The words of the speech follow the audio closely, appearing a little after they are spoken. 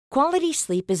Quality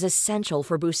sleep is essential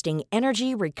for boosting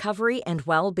energy, recovery, and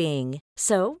well-being.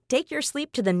 So, take your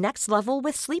sleep to the next level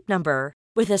with Sleep Number.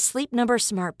 With a Sleep Number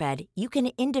smart bed, you can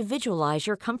individualize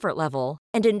your comfort level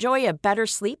and enjoy a better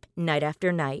sleep night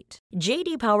after night.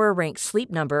 J.D. Power ranks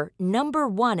Sleep Number number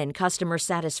 1 in customer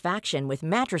satisfaction with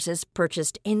mattresses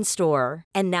purchased in-store.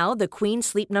 And now the Queen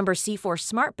Sleep Number C4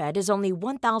 smart bed is only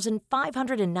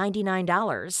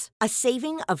 $1,599, a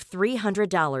saving of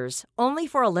 $300, only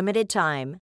for a limited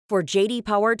time. For J.D.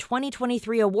 Power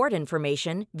 2023 award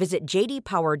information, visit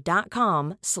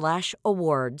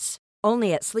jdpower.com/awards.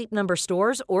 Only at Sleep Number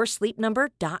stores or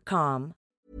sleepnumber.com.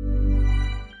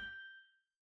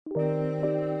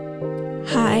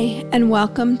 Hi, and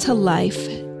welcome to Life,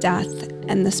 Death,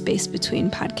 and the Space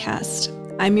Between podcast.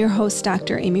 I'm your host,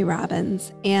 Dr. Amy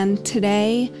Robbins, and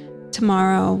today,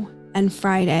 tomorrow, and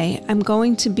Friday, I'm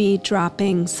going to be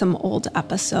dropping some old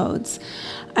episodes.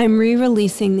 I'm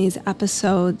re-releasing these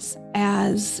episodes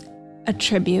as a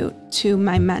tribute to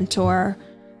my mentor,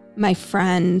 my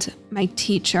friend, my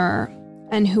teacher,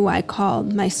 and who I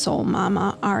called my soul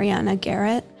mama, Ariana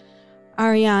Garrett.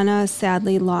 Ariana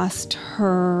sadly lost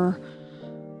her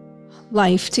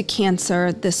life to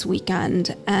cancer this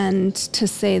weekend, and to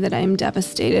say that I'm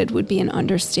devastated would be an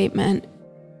understatement.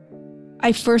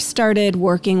 I first started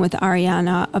working with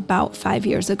Ariana about 5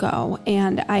 years ago,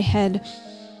 and I had,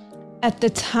 at the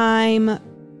time,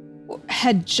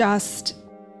 had just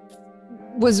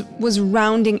was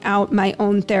rounding out my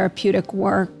own therapeutic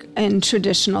work in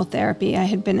traditional therapy. I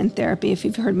had been in therapy, if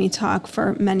you've heard me talk,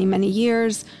 for many, many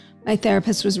years. My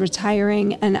therapist was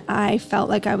retiring, and I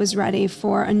felt like I was ready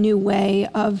for a new way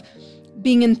of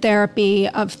being in therapy,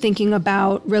 of thinking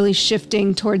about really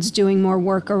shifting towards doing more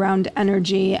work around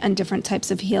energy and different types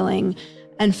of healing,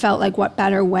 and felt like what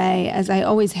better way, as I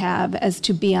always have, as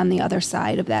to be on the other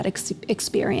side of that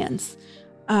experience.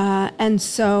 And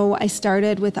so I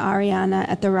started with Ariana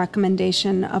at the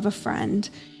recommendation of a friend.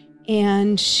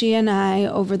 And she and I,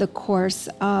 over the course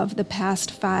of the past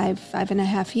five and a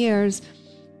half years,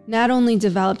 not only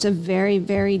developed a very,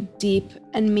 very deep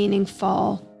and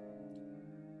meaningful,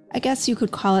 I guess you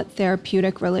could call it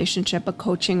therapeutic relationship, a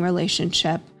coaching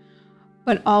relationship,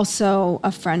 but also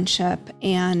a friendship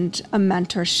and a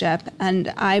mentorship.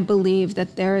 And I believe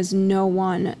that there is no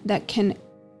one that can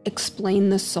explain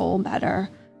the soul better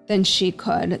than she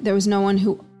could. There was no one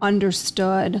who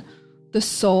understood the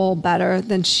soul better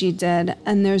than she did.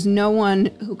 And there's no one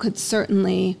who could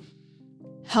certainly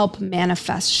help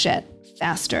manifest shit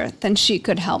faster than she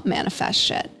could help manifest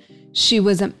shit. She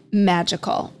was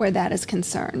magical where that is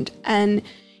concerned. And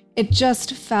it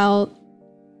just felt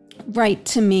right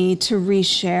to me to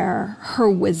reshare her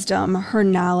wisdom, her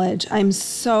knowledge. I'm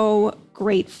so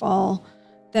grateful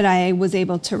that I was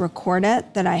able to record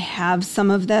it, that I have some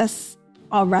of this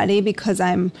already, because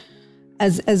I'm,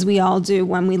 as we all do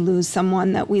when we lose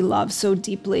someone that we love so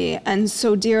deeply and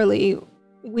so dearly,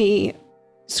 we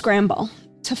scramble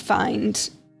to find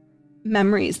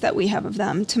memories that we have of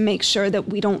them to make sure that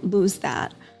we don't lose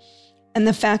that. And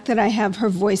the fact that I have her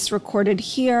voice recorded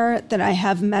here, that I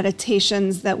have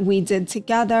meditations that we did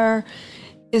together,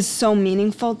 is so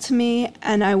meaningful to me.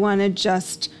 And I want to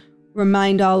just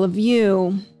remind all of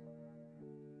you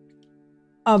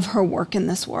of her work in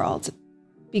this world,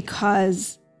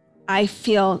 because I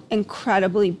feel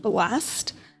incredibly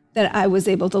blessed that I was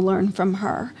able to learn from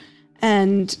her.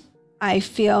 And I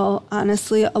feel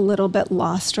honestly a little bit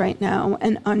lost right now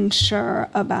and unsure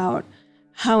about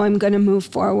how I'm going to move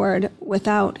forward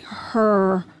without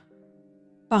her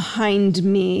behind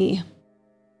me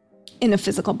in a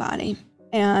physical body.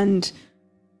 And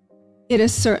it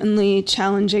is certainly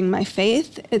challenging my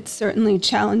faith. It's certainly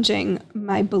challenging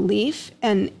my belief.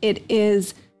 And it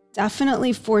is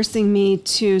definitely forcing me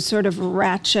to sort of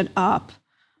ratchet up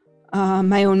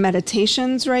my own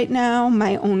meditations right now,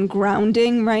 my own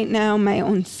grounding right now, my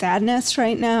own sadness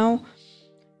right now,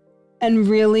 and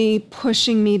really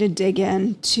pushing me to dig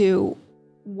into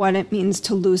what it means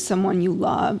to lose someone you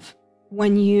love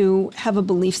when you have a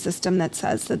belief system that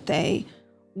says that they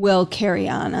will carry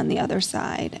on the other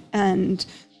side. And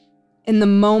in the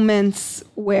moments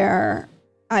where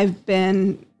I've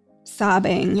been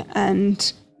sobbing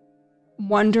and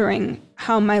wondering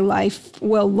how my life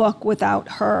will look without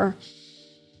her,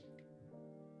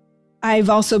 I've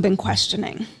also been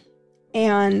questioning.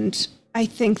 And I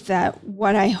think that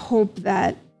what I hope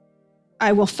that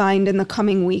I will find in the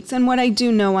coming weeks, and what I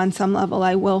do know on some level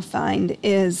I will find,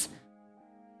 is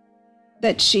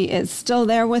that she is still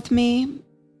there with me,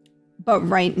 but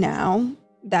right now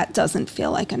that doesn't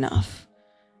feel like enough.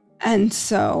 And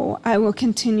so I will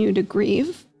continue to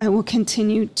grieve. I will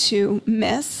continue to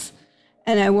miss.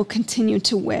 And I will continue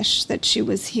to wish that she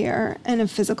was here in a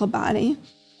physical body.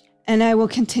 And I will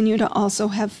continue to also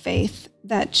have faith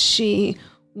that she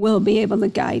will be able to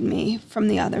guide me from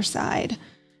the other side.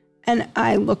 And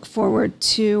I look forward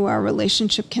to our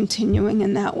relationship continuing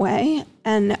in that way.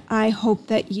 And I hope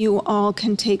that you all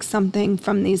can take something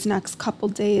from these next couple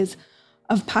days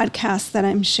of podcasts that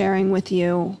I'm sharing with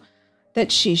you,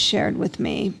 that she shared with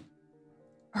me,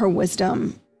 her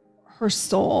wisdom, her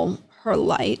soul, her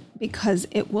light, because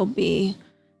it will be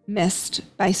missed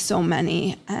by so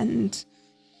many. And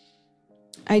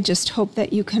I just hope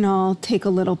that you can all take a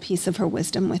little piece of her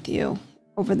wisdom with you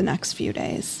over the next few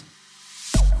days.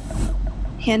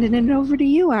 Handing it over to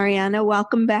you, Ariana.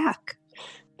 Welcome back.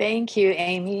 Thank you,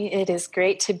 Amy. It is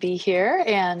great to be here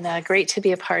and great to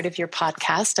be a part of your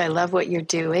podcast. I love what you're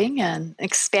doing and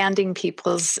expanding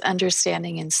people's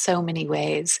understanding in so many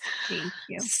ways. Thank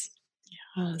you.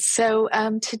 So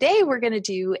today we're going to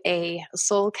do a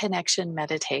soul connection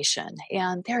meditation,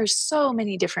 and there are so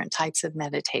many different types of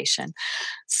meditation.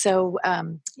 So,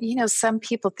 some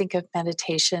people think of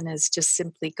meditation as just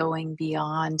simply going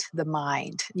beyond the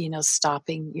mind,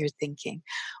 stopping your thinking.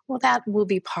 Well, that will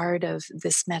be part of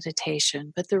this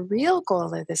meditation, but the real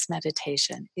goal of this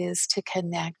meditation is to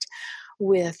connect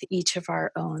with each of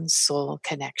our own soul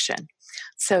connection.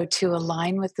 So to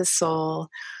align with the soul,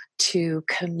 to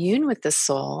commune with the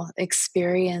soul,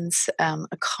 experience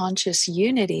a conscious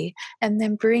unity, and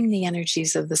then bring the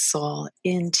energies of the soul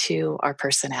into our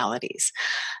personalities.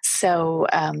 So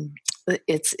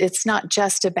it's not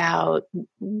just about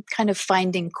kind of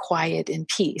finding quiet and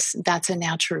peace. That's a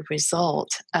natural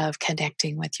result of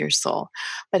connecting with your soul.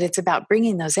 But it's about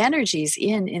bringing those energies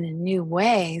in a new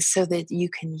way so that you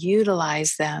can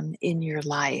utilize them in your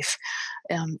life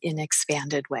in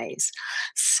expanded ways.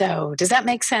 So does that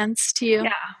make sense to you?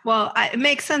 Yeah, well, it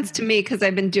makes sense to me because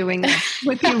I've been doing this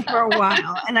with you for a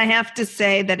while. And I have to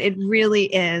say that it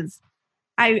really is.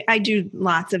 I do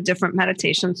lots of different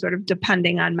meditations, sort of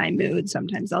depending on my mood.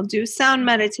 Sometimes I'll do sound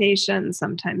meditation.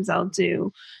 Sometimes I'll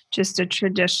do just a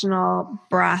traditional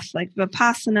breath, like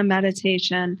Vipassana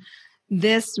meditation.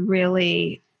 This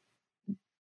really,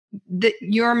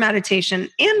 your meditation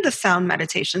and the sound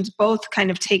meditations both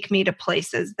kind of take me to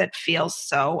places that feel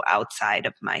so outside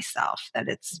of myself that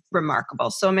it's remarkable.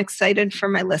 So I'm excited for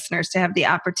my listeners to have the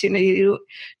opportunity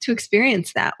to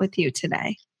experience that with you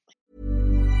today.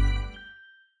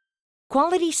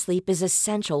 Quality sleep is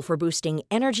essential for boosting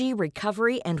energy,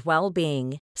 recovery, and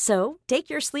well-being. So, take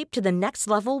your sleep to the next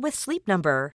level with Sleep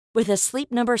Number. With a Sleep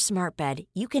Number smart bed,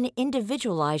 you can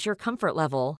individualize your comfort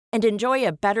level and enjoy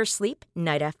a better sleep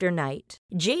night after night.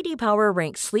 J.D. Power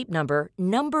ranks Sleep Number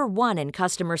number 1 in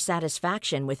customer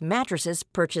satisfaction with mattresses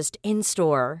purchased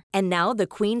in-store. And now the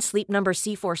Queen Sleep Number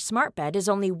C4 smart bed is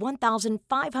only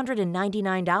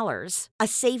 $1,599, a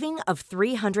saving of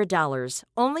 $300,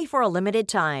 only for a limited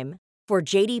time. For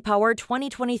J.D. Power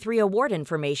 2023 award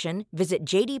information, visit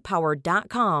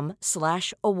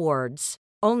jdpower.com/awards.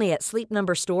 Only at Sleep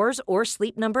Number stores or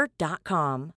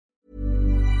sleepnumber.com.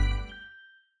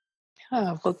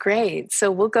 Oh, well, great.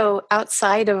 So we'll go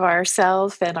outside of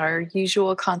ourselves and our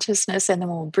usual consciousness, and then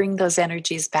we'll bring those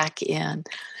energies back in.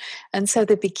 And so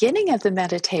the beginning of the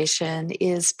meditation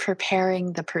is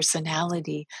preparing the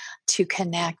personality to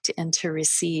connect and to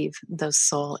receive those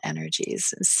soul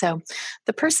energies. So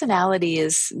the personality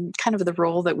is kind of the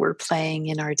role that we're playing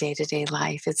in our day-to-day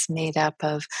life. It's made up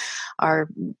of our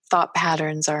thought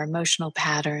patterns, our emotional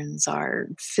patterns, our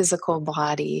physical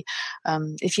body.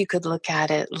 If you could look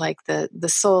at it like the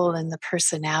soul and the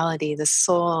personality, the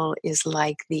soul is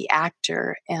like the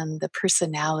actor and the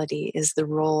personality is the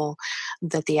role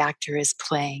that the actor is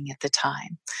playing at the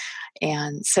time.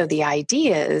 And so the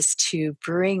idea is to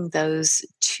bring those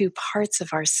two parts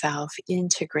of ourself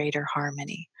into greater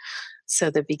harmony.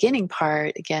 So the beginning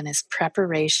part, again, is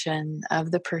preparation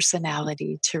of the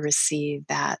personality to receive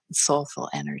that soulful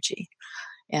energy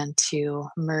and to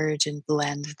merge and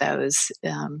blend those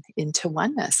into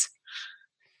oneness.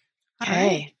 Okay.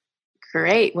 Right.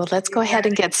 Great. Well, let's go ahead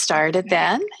and get started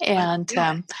then, and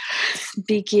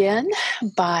begin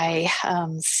by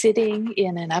sitting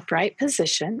in an upright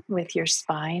position with your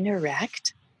spine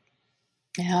erect.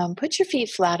 Put your feet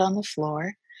flat on the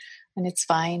floor, and it's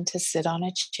fine to sit on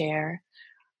a chair.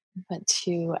 But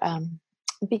to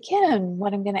begin,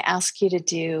 what I'm going to ask you to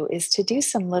do is to do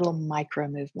some little micro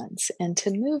movements and to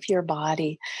move your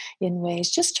body in ways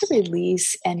just to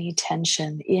release any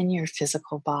tension in your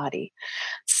physical body.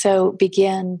 So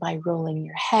begin by rolling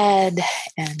your head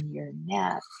and your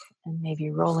neck and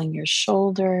maybe rolling your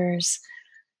shoulders,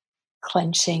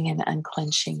 clenching and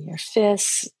unclenching your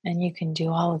fists. And you can do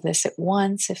all of this at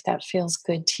once if that feels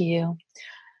good to you.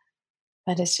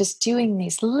 But it's just doing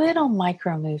these little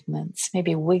micro movements,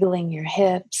 maybe wiggling your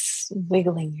hips,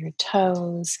 wiggling your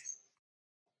toes,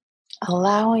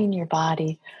 allowing your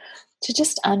body to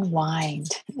just unwind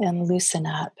and loosen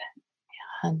up.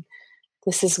 And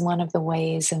this is one of the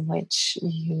ways in which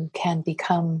you can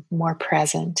become more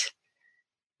present,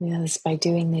 is by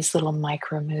doing these little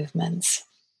micro movements.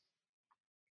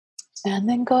 And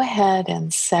then go ahead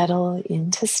and settle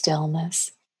into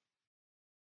stillness.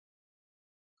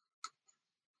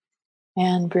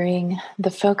 And bring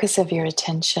the focus of your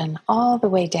attention all the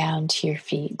way down to your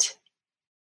feet.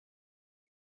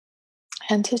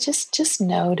 And to just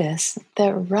notice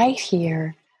that right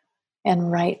here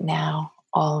and right now,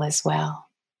 all is well.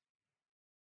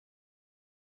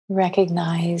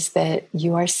 Recognize that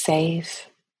you are safe,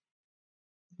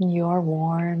 you are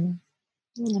warm,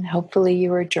 and hopefully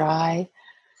you are dry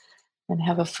and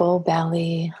have a full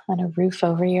belly and a roof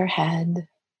over your head.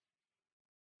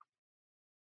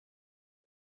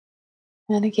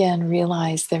 And again,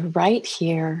 realize that right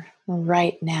here,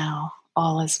 right now,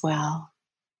 all is well.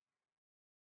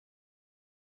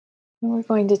 And we're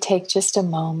going to take just a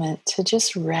moment to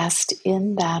just rest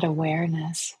in that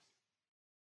awareness.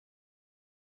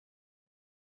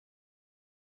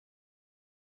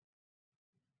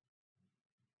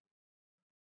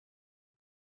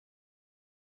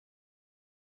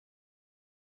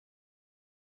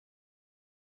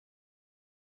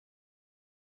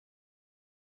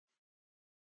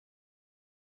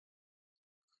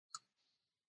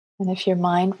 And if your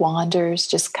mind wanders,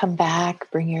 just come back,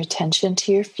 bring your attention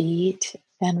to your feet,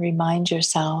 and remind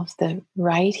yourself that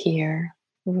right here,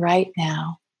 right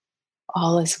now,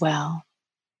 all is well.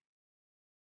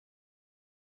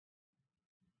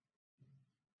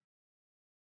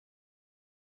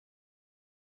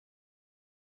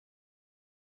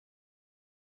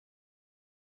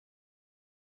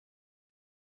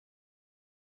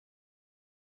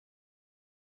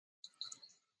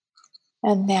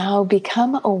 And now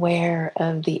become aware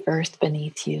of the earth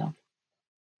beneath you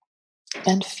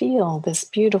and feel this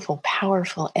beautiful,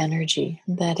 powerful energy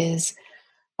that is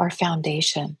our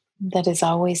foundation, that is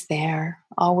always there,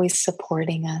 always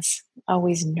supporting us,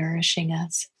 always nourishing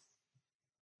us.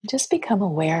 Just become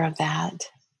aware of that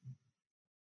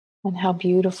and how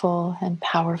beautiful and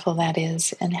powerful that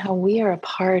is, and how we are a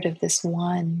part of this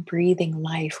one breathing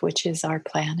life, which is our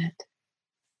planet.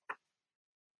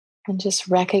 And just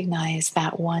recognize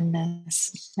that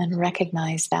oneness and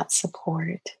recognize that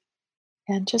support,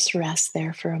 and just rest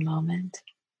there for a moment.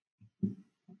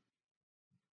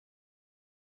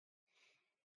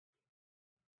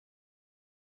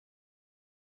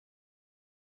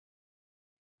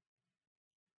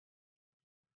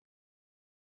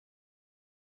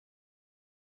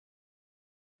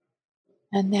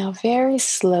 And now, very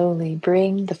slowly,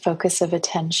 bring the focus of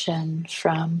attention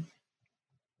from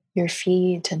your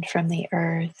feet and from the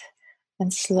earth,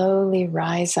 and slowly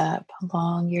rise up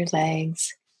along your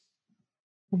legs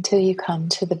until you come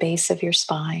to the base of your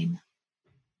spine.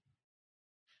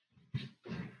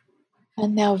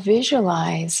 And now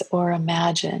visualize or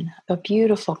imagine a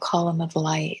beautiful column of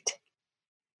light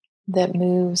that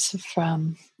moves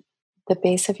from the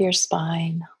base of your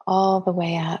spine all the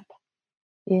way up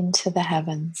into the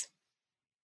heavens.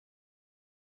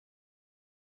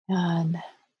 And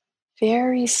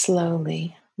very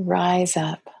slowly rise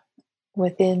up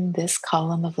within this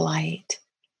column of light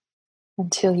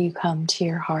until you come to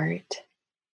your heart.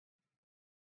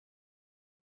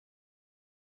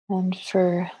 And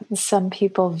for some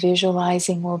people,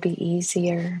 visualizing will be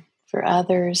easier. For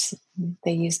others,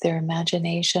 they use their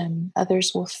imagination.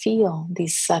 Others will feel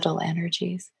these subtle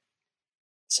energies.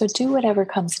 So do whatever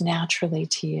comes naturally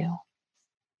to you.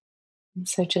 And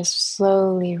so just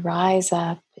slowly rise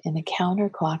up in a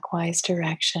counterclockwise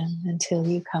direction until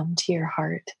you come to your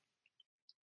heart.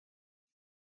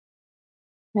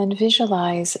 And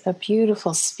visualize a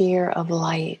beautiful sphere of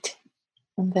light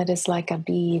that is like a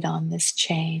bead on this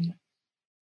chain.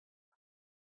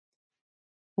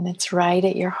 And it's right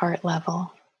at your heart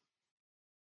level.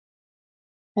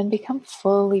 And become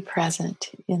fully present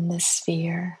in this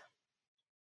sphere.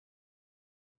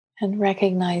 And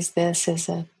recognize this as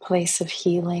a place of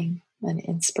healing and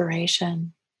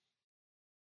inspiration,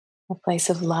 a place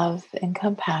of love and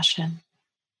compassion.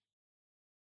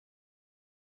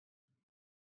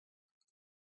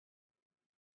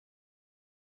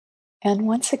 And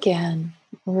once again,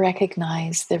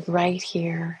 recognize that right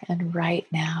here and right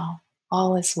now,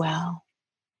 all is well.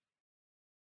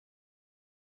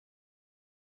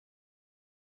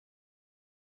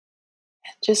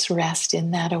 just rest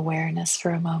in that awareness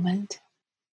for a moment.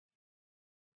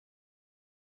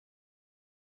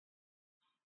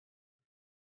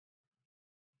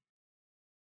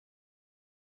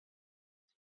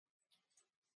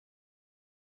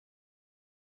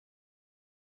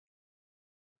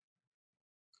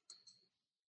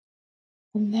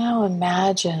 And now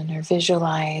imagine or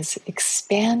visualize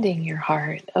expanding your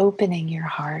heart, opening your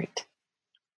heart,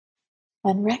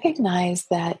 and recognize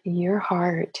that your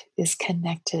heart is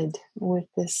connected with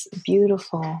this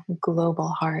beautiful global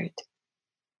heart,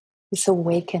 this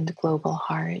awakened global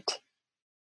heart.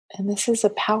 And this is a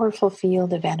powerful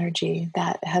field of energy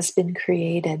that has been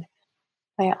created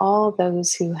by all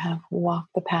those who have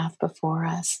walked the path before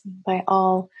us, by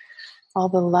all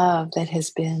the love that has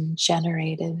been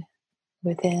generated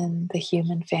within the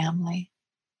human family.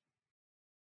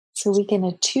 So we can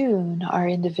attune our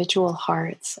individual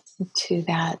hearts to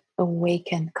that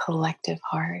awakened collective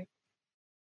heart.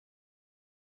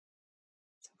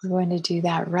 We're going to do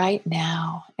that right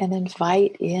now and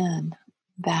invite in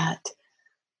that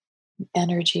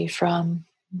energy from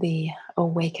the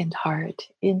awakened heart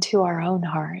into our own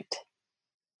heart.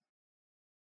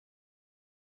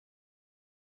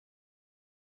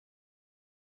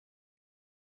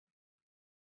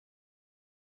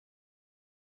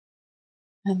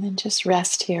 And then just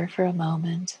rest here for a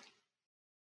moment.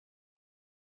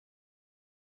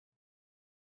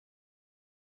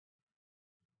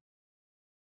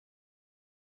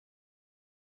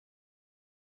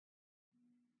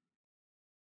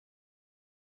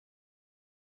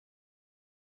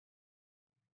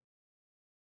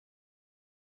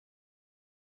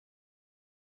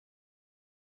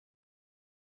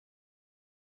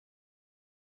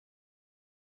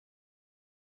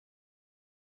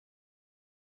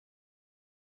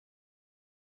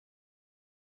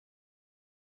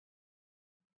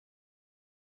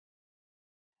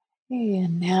 Okay,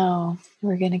 and now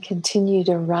we're going to continue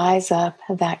to rise up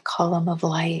that column of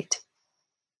light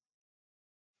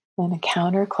in a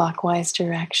counterclockwise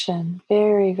direction,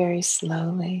 very, very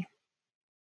slowly.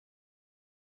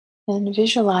 And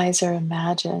visualize or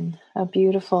imagine a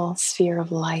beautiful sphere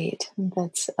of light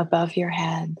that's above your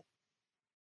head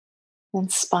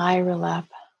and spiral up,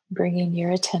 bringing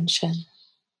your attention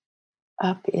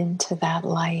up into that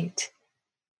light.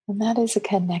 And that is a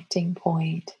connecting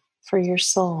point for your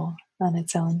soul on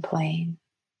its own plane.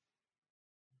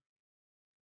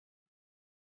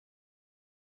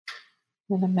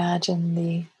 And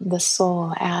imagine the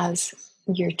soul as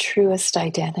your truest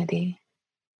identity.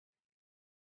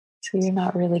 So you're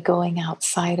not really going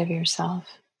outside of yourself.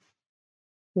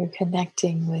 You're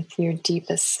connecting with your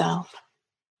deepest self.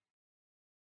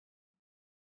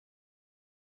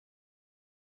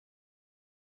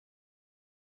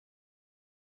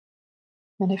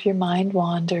 And if your mind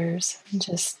wanders,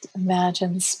 just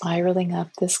imagine spiraling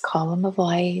up this column of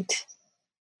light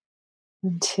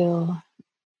until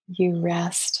you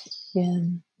rest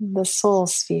in the soul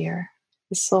sphere,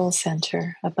 the soul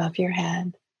center above your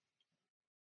head.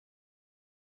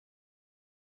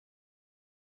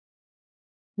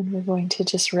 And we're going to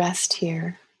just rest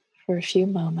here for a few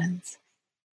moments.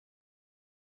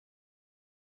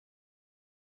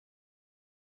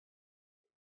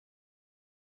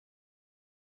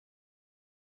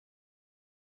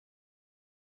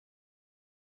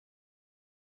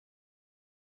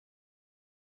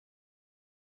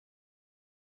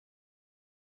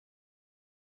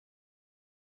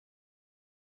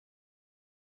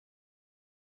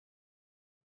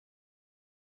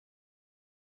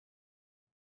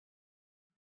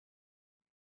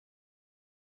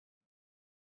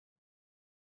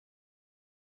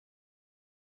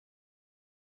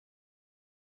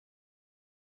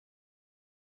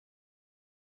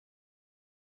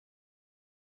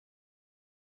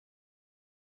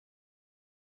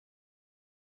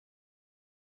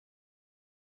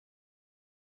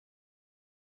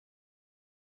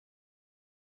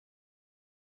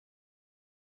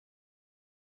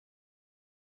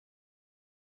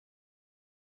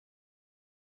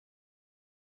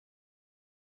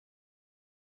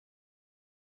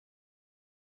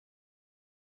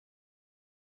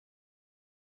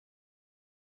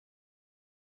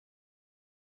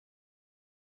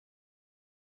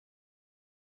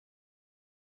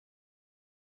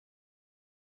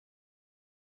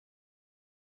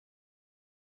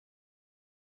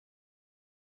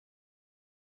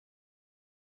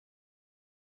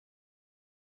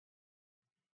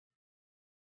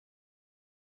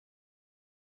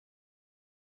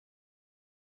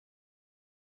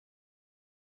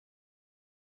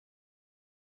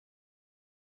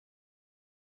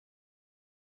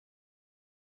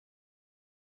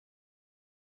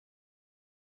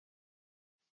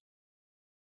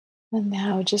 And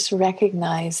now just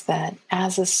recognize that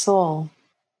as a soul,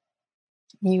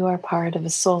 you are part of a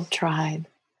soul tribe,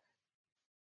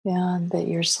 and that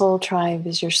your soul tribe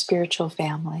is your spiritual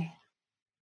family.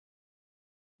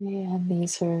 And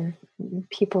these are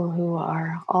people who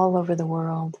are all over the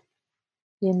world,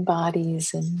 in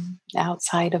bodies and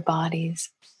outside of bodies.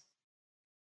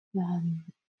 Um,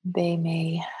 they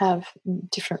may have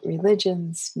different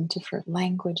religions, different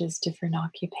languages, different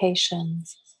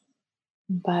occupations,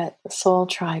 but the soul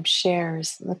tribe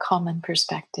shares the common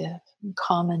perspective,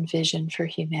 common vision for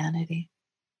humanity.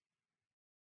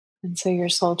 And so your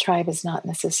soul tribe is not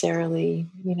necessarily,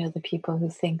 the people who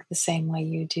think the same way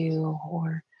you do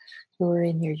or who are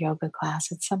in your yoga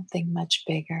class. It's something much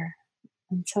bigger.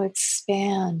 And so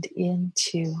expand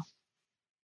into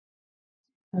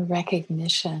a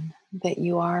recognition that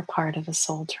you are part of a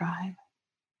soul tribe,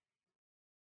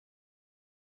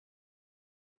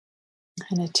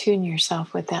 and attune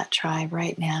yourself with that tribe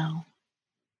right now.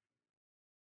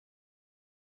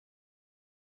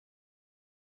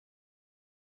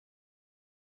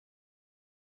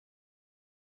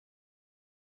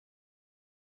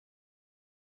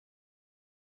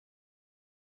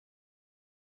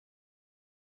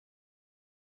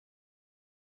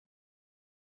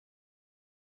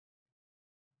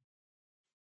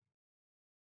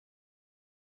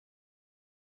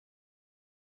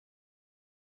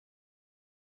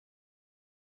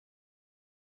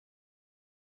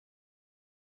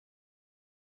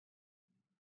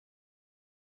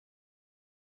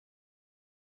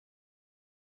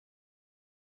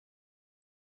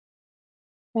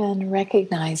 And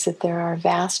recognize that there are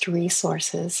vast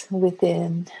resources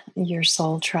within your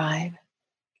soul tribe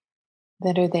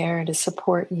that are there to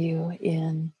support you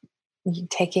in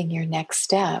taking your next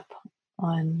step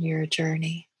on your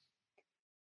journey.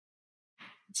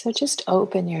 So just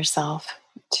open yourself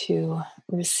to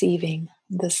receiving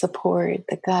the support,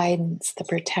 the guidance, the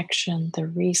protection, the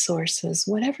resources,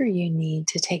 whatever you need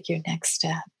to take your next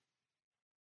step.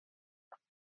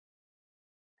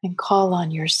 And call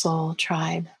on your soul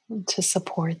tribe to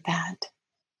support that.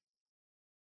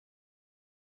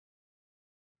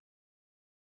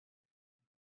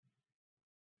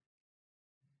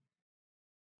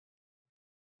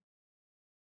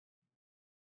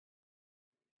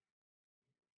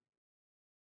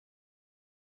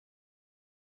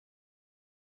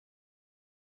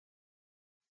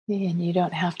 And you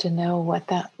don't have to know what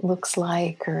that looks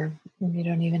like, or you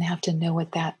don't even have to know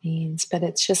what that means, but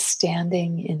it's just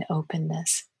standing in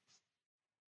openness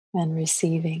and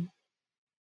receiving.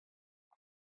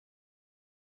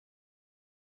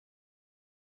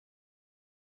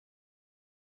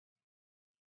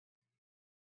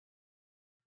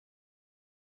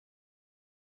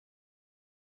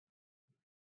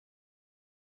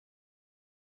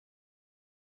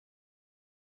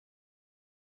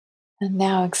 And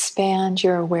now expand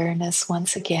your awareness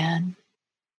once again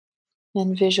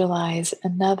and visualize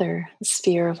another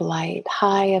sphere of light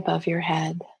high above your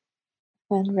head.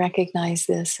 And recognize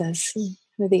this as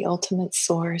the ultimate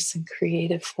source and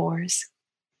creative force.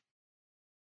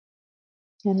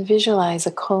 And visualize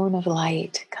a cone of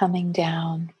light coming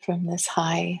down from this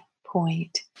high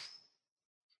point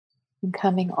and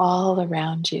coming all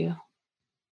around you.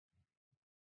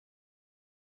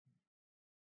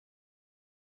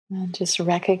 And just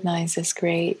recognize this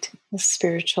great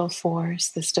spiritual force,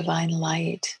 this divine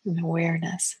light and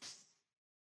awareness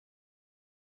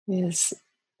is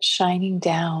shining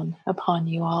down upon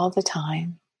you all the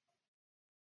time.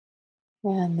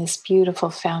 And this beautiful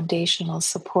foundational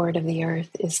support of the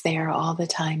earth is there all the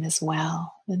time as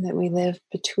well. And that we live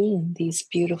between these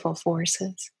beautiful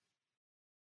forces.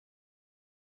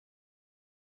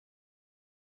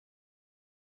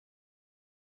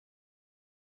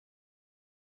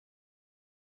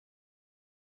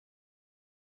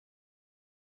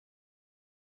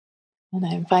 And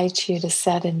I invite you to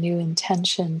set a new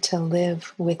intention to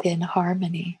live within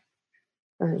harmony,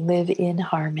 or live in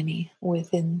harmony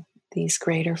within these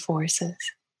greater forces.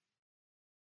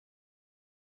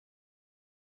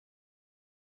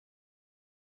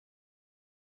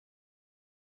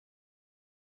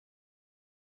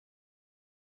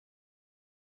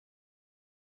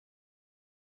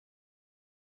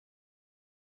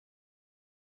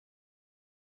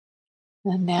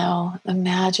 And now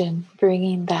imagine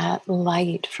bringing that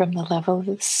light from the level of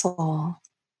the soul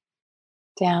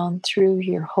down through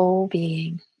your whole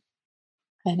being.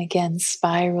 And again,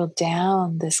 spiral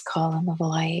down this column of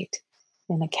light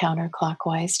in a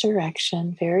counterclockwise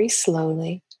direction, very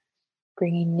slowly,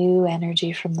 bringing new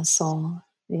energy from the soul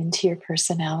into your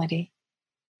personality.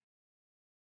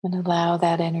 And allow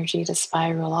that energy to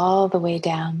spiral all the way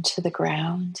down to the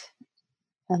ground.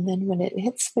 And then when it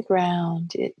hits the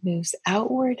ground, it moves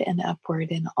outward and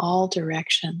upward in all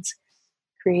directions,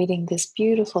 creating this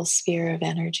beautiful sphere of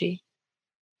energy.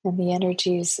 And the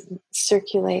energies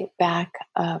circulate back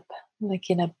up like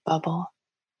in a bubble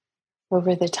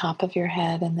over the top of your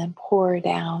head and then pour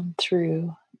down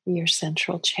through your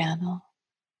central channel.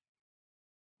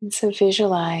 And so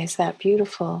visualize that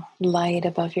beautiful light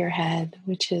above your head,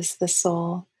 which is the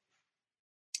soul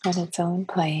on its own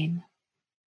plane,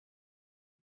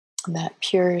 that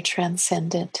pure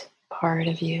transcendent part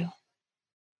of you.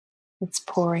 It's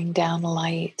pouring down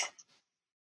light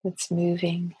that's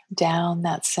moving down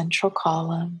that central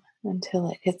column until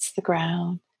it hits the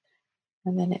ground.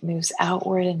 And then it moves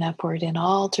outward and upward in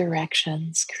all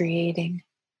directions, creating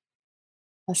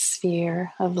a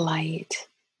sphere of light.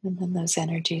 And then those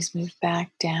energies move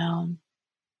back down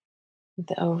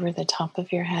over the top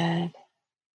of your head.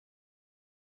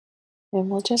 And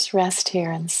we'll just rest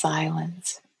here in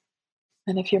silence.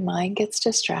 And if your mind gets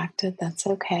distracted, that's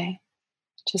okay.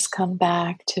 Just come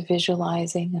back to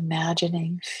visualizing,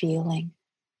 imagining, feeling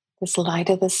this light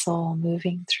of the soul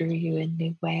moving through you in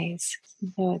new ways.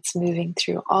 You know, it's moving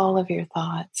through all of your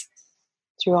thoughts,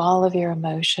 through all of your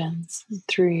emotions,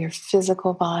 through your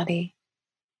physical body,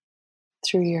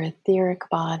 through your etheric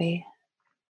body.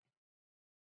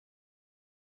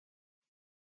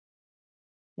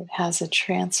 It has a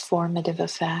transformative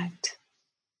effect.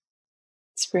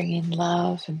 It's bringing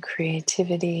love and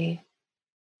creativity,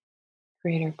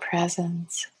 greater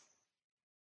presence.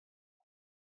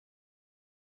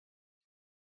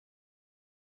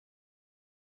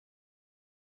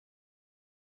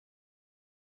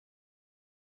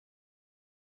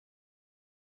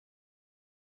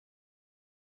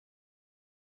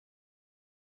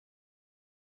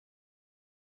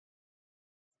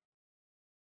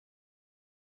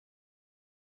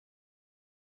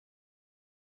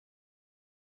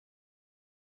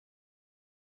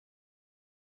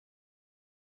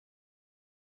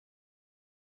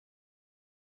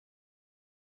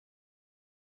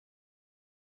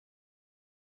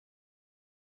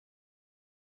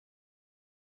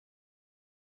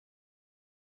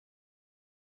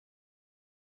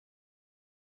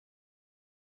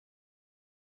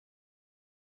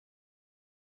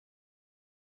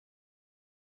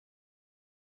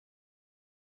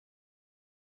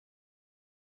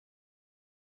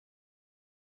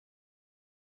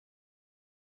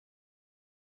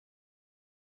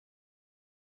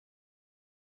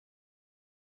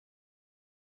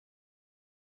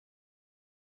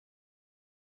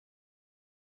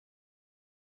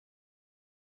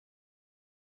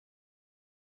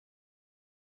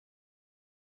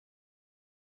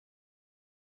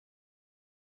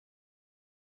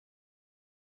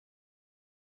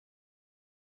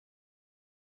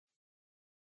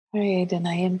 Right, and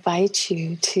I invite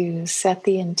you to set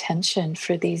the intention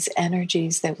for these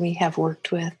energies that we have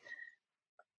worked with,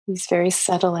 these very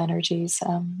subtle energies,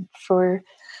 for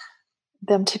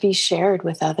them to be shared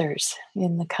with others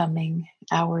in the coming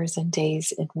hours and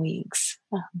days and weeks.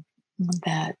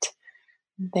 That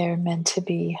they're meant to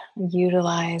be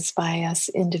utilized by us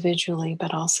individually,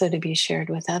 but also to be shared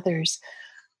with others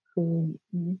who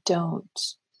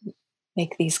don't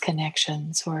make these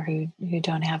connections or who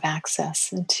don't have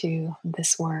access to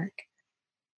this work.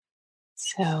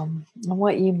 So,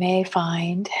 what you may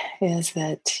find is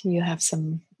that you have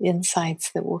some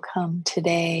insights that will come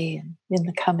today and in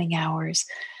the coming hours.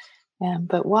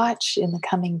 But watch in the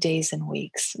coming days and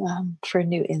weeks for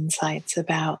new insights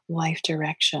about life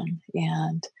direction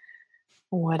and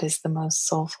what is the most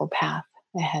soulful path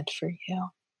ahead for you.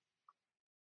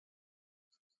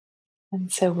 And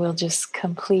so we'll just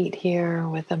complete here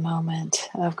with a moment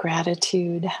of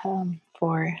gratitude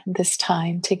for this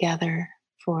time together,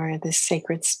 for this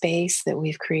sacred space that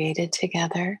we've created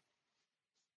together,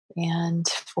 and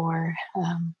for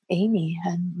Amy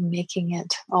and making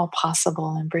it all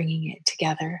possible and bringing it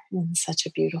together in such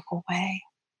a beautiful way.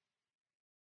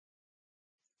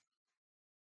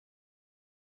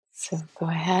 So go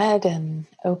ahead and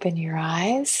open your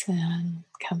eyes and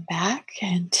come back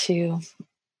into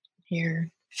your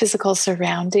physical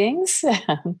surroundings.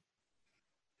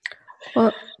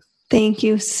 Well, thank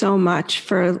you so much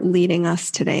for leading us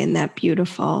today in that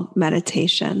beautiful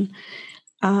meditation.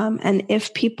 And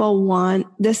if people want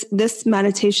this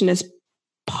meditation is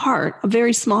a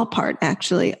very small part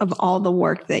actually, of all the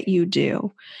work that you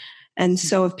do. And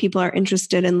so if people are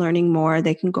interested in learning more,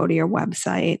 they can go to your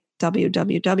website,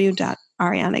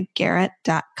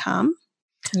 www.arianagarrett.com.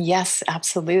 Yes,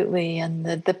 absolutely. And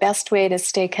the best way to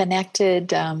stay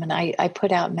connected, and I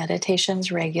put out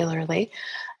meditations regularly,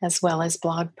 as well as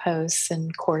blog posts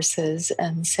and courses.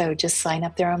 And so just sign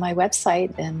up there on my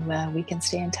website and we can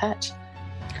stay in touch.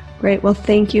 Great. Well,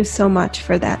 thank you so much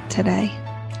for that today.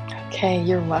 Okay,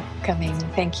 you're welcoming.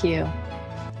 Thank you.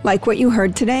 Like what you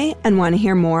heard today and want to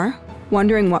hear more?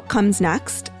 Wondering what comes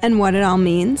next and what it all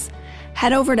means?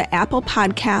 Head over to Apple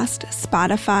Podcast,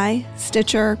 Spotify,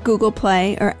 Stitcher, Google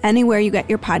Play, or anywhere you get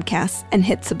your podcasts and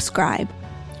hit subscribe.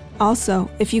 Also,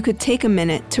 if you could take a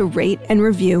minute to rate and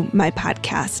review my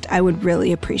podcast, I would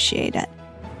really appreciate it.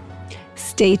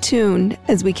 Stay tuned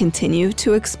as we continue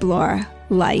to explore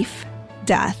life,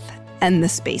 death, and the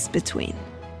space between.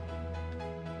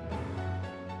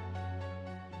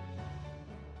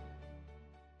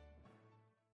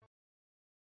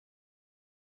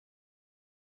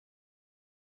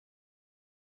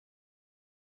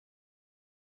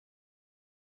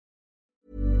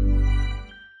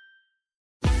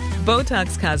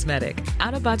 Botox Cosmetic,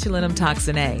 out of botulinum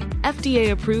toxin A,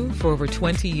 FDA approved for over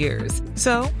 20 years.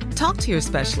 So, talk to your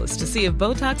specialist to see if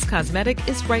Botox Cosmetic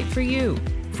is right for you.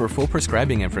 For full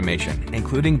prescribing information,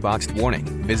 including boxed warning,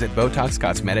 visit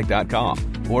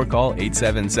BotoxCosmetic.com or call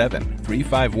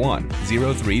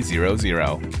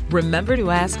 877-351-0300. Remember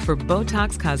to ask for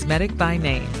Botox Cosmetic by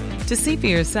name. To see for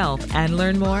yourself and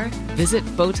learn more, visit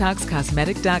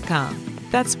BotoxCosmetic.com.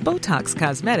 That's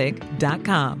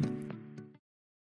BotoxCosmetic.com.